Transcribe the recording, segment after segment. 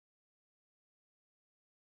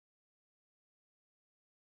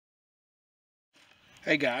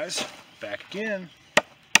Hey guys, back again.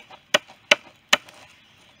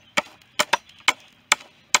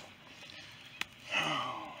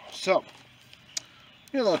 So,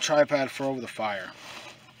 need a little tripod for over the fire.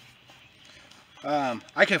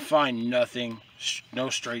 I can find nothing, no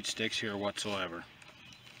straight sticks here whatsoever,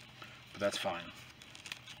 but that's fine.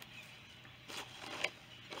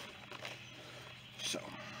 So,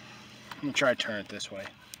 I'm gonna try to turn it this way.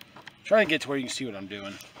 Try to get to where you can see what I'm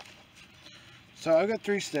doing. So I've got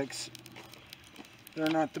 3 sticks. They're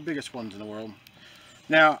not the biggest ones in the world.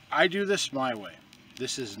 Now, I do this my way.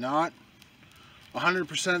 This is not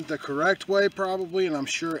 100% the correct way probably, and I'm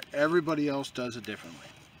sure everybody else does it differently.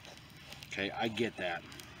 Okay, I get that.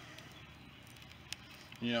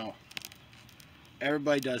 You know,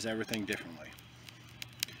 everybody does everything differently.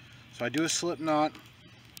 So I do a slip knot,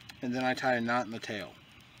 and then I tie a knot in the tail.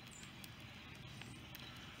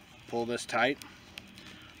 Pull this tight.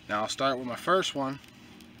 Now I'll start with my first one.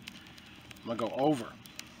 I'm gonna go over,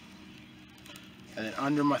 and then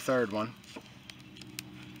under my third one,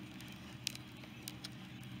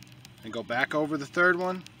 and go back over the third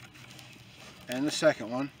one and the second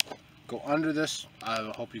one. Go under this.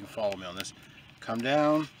 I hope you can follow me on this. Come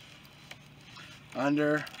down,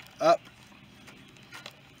 under, up.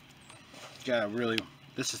 Got a really,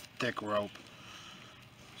 this is thick rope.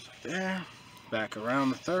 So there, back around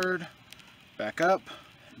the third, back up,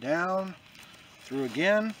 down, through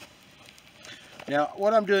again. Now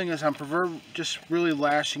what I'm doing is I'm just really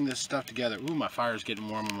lashing this stuff together. Ooh, my fire's getting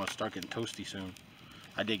warm. I'm gonna start getting toasty soon.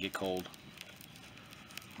 I did get cold.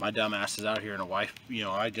 My dumb ass is out here in a wife, you know,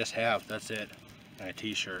 I just have, that's it, and a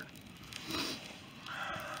t-shirt.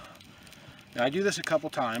 Now I do this a couple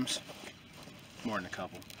times, more than a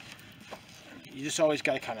couple. You just always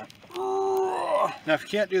gotta kind of, now if you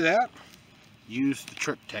can't do that, use the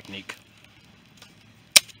trip technique.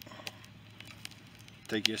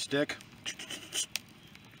 Take your stick,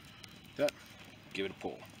 that, give it a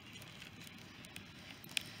pull.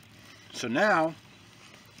 So now,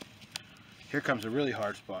 here comes a really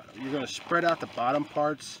hard spot. You're going to spread out the bottom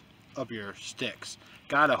parts of your sticks.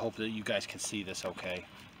 Gotta hope that you guys can see this okay.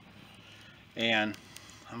 And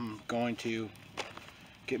I'm going to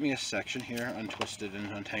get me a section here, untwisted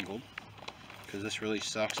and untangled, because this really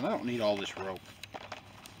sucks, and I don't need all this rope.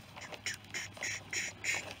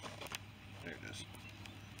 There it is.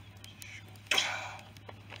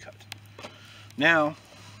 Cut. Now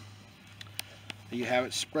that you have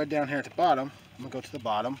it spread down here at the bottom, I'm going to go to the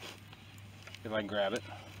bottom. If I can grab it.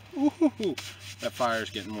 Ooh, that fire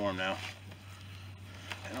is getting warm now.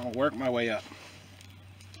 And I'll work my way up.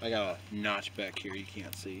 I got a notch back here you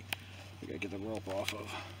can't see. I gotta get the rope off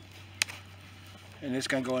of. And it's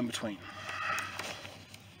gonna go in between.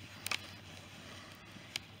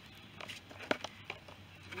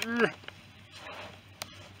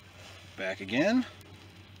 Back again.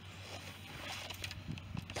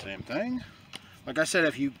 Same thing. Like I said,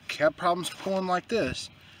 if you have problems pulling like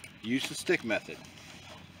this, use the stick method.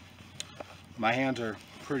 My hands are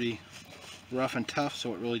pretty rough and tough,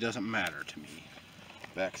 so it really doesn't matter to me.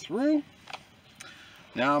 Back through.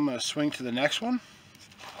 Now I'm going to swing to the next one.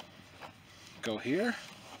 Go here.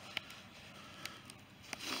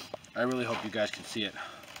 I really hope you guys can see it.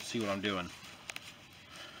 See what I'm doing.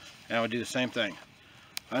 And I would do the same thing.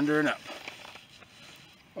 Under and up.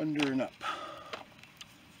 Under and up.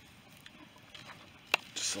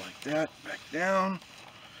 Just like that. Back down.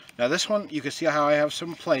 Now this one, you can see how I have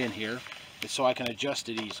some play in here, so I can adjust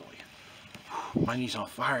it easily. My knee's on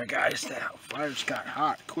fire, guys. That fire's got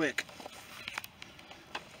hot quick.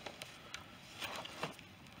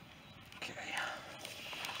 Okay.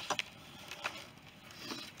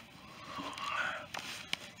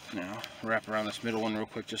 Now, wrap around this middle one real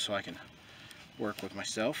quick just so I can work with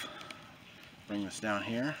myself. Bring this down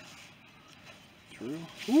here. Through.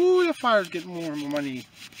 Ooh, the fire's getting warm on my knee.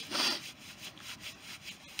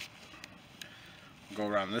 Go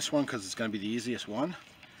around this one because it's going to be the easiest one.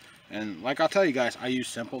 And like I'll tell you guys, I use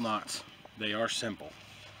simple knots. They are simple.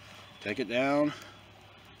 Take it down,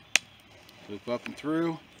 loop up and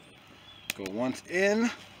through, go once in,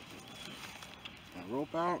 and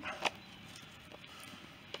rope out.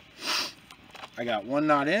 I got one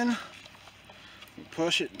knot in,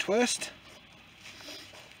 push it and twist.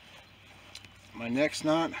 My next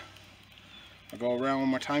knot, I'll go around one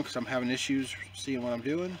more time because I'm having issues seeing what I'm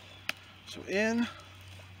doing. So in,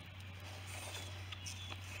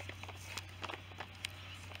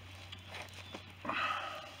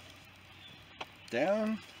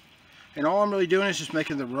 down, and all I'm really doing is just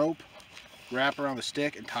making the rope wrap around the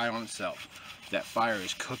stick and tie on itself. That fire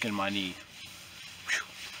is cooking my knee. Whew.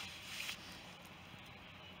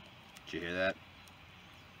 Did you hear that?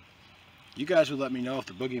 You guys would let me know if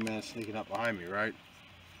the boogeyman is sneaking up behind me, right?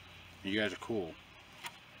 You guys are cool.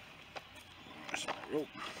 There's my rope.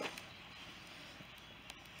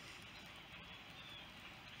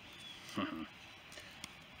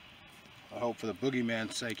 I hope for the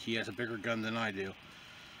boogeyman's sake he has a bigger gun than I do.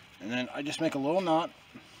 And then I just make a little knot.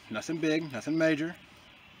 Nothing big, nothing major.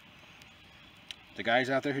 The guys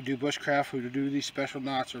out there who do bushcraft, who do these special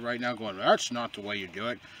knots, are right now going, that's not the way you do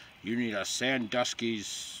it. You need a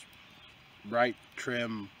Sandusky's right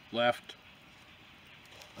trim left.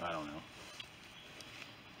 I don't know.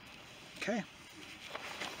 Okay.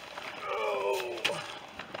 Oh.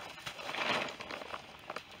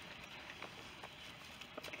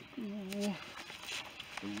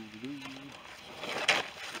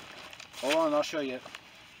 Hold on, I'll show you.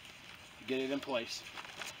 Get it in place.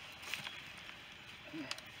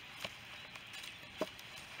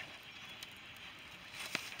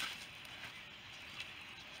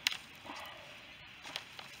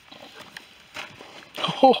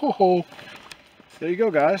 Oh, there you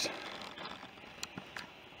go, guys.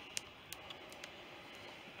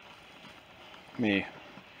 Let me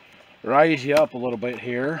rise you up a little bit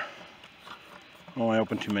here. Oh, I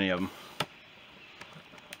opened too many of them.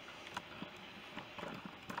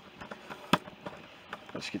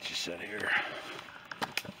 Let's get you set here.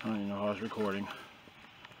 I don't even know how I was recording.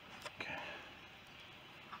 Okay.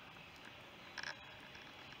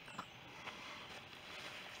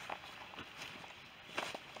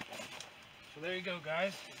 So there you go,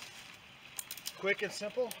 guys. Quick and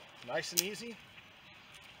simple, nice and easy.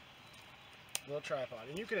 Little tripod,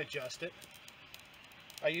 and you can adjust it.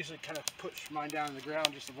 I usually kind of push mine down on the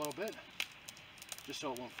ground just a little bit, just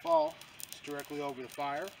so it won't fall. It's directly over the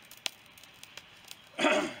fire.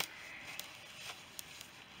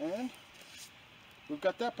 And we've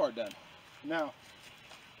got that part done. Now,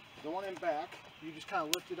 the one in back, you just kind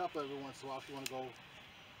of lift it up every once in a while if you want to go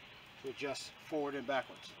to adjust forward and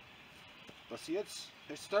backwards. But see, it's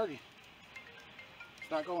sturdy. It's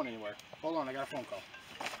not going anywhere. Hold on, I got a phone call.